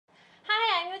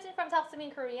from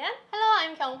TalkToMeInKorean. Hello,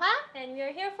 I'm Kyunghwa. And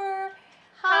we're here for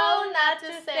How not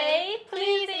to say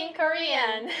please in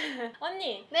Korean.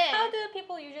 언니, 네. how do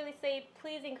people usually say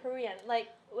please in Korean? Like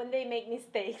when they make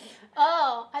mistakes?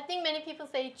 Oh, I think many people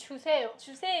say 주세요.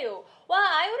 주세요. Well,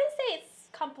 I wouldn't say it's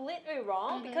completely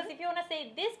wrong because if you want to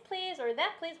say this please or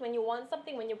that please when you want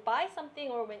something, when you buy something,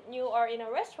 or when you are in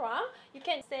a restaurant, you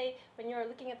can say when you're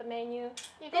looking at the menu,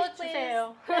 이거 this please,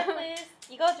 주세요. that please,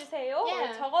 이거 주세요 or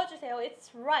Yeah. 저거 주세요.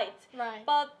 It's right. Right.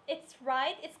 But it's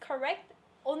right, it's correct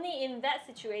only in that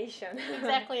situation.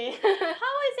 Exactly.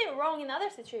 How is it wrong in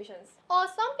other situations?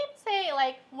 Some people say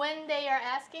like when they are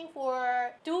asking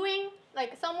for doing,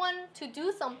 like someone to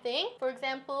do something, for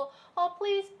example, oh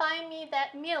please buy me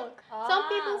that milk. Some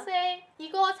people say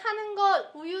이거 사는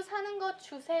것, 우유 사는 것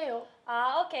주세요.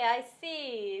 Ah, okay, I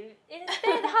see.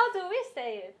 Instead, how do we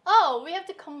say it? Oh, we have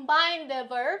to combine the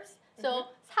verbs. So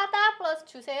사다 plus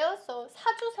주세요, so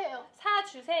사주세요.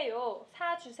 사주세요,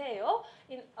 사주세요.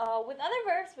 With other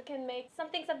verbs, we can make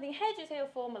something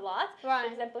해주세요 form a lot. Right.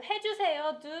 For example,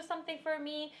 해주세요, do something for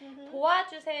me.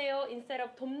 도와주세요 instead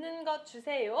of 돕는 것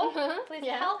주세요. Please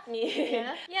help me.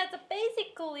 Yeah, so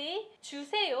basically,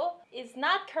 주세요 is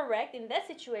not correct in that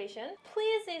situation.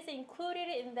 Please is included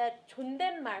in that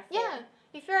존댓말 form. Yeah.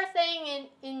 If you're saying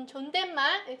in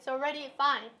존댓말, it's already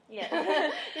fine.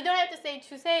 Yeah. You don't have to say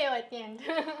주세요 at the end.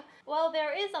 Well,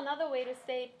 there is another way to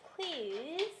say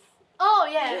please. Oh,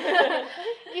 yeah.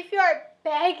 If you're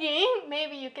begging,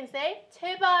 maybe you can say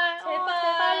제발, 제발.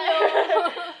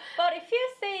 제발요. But if you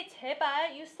say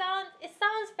제발, it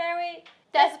sounds very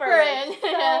Desperate.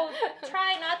 So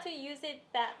try not to use it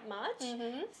that much.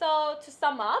 So to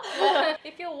sum up,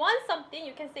 if you want something,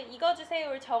 you can say 이거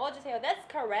주세요 or 저거 주세요. That's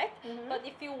correct. But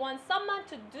if you want someone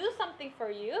to do something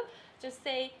for you, just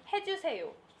say 해주세요.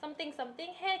 Something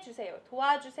해주세요.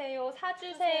 도와주세요.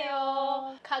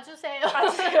 사주세요. 가주세요.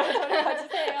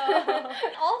 가주세요.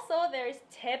 Also, there's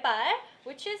제발,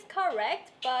 which is correct,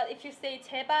 but if you say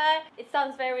제발, it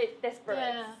sounds very desperate.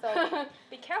 Yeah. So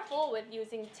be careful with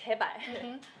using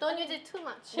제발. Don't use it too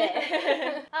much.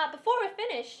 네. Before we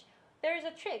finish, there is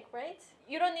a trick, right?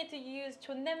 You don't need to use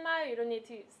존댓말, you don't need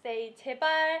to say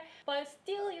제발, but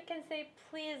still you can say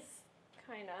please,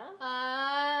 kinda.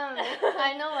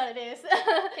 I know what it is.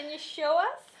 Can you show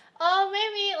us?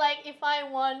 Maybe like if I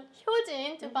want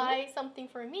Hyojin to buy something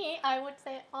for me, I would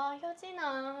say,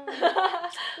 효진아.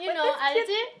 You know,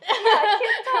 알지? Yeah,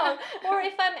 cute tone. Or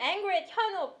if I'm angry at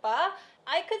현우 오빠,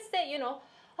 I could say, oh,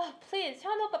 please,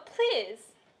 현우 오빠, please.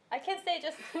 I can say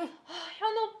just,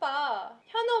 현우 오빠.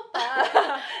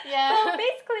 Yeah. So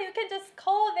basically, you can just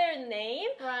call their name,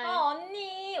 Right.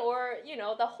 언니, or,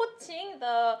 the 호칭,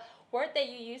 the word that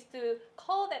you use to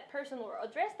call that person or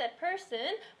address that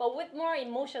person, but with more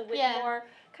emotion, with more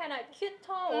kind of cute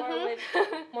tone or with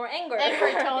more anger.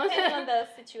 Angry tone. Depending on the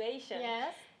situation.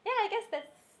 Yes. Yeah, I guess that's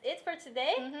it for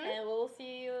today, and we'll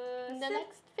see you In the soon.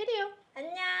 next video.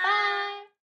 안녕. Bye.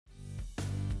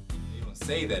 You don't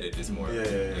say that it is more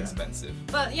expensive.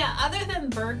 But yeah, other than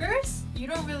burgers, you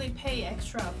don't really pay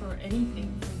extra for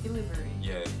anything for delivery.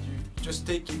 Yeah, you just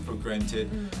take it for granted.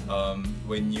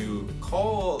 When you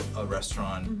call a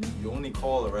restaurant, you only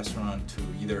call a restaurant to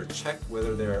either check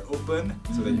whether they're open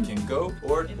so that you can go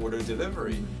or order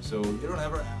delivery. So you don't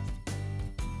ever ask.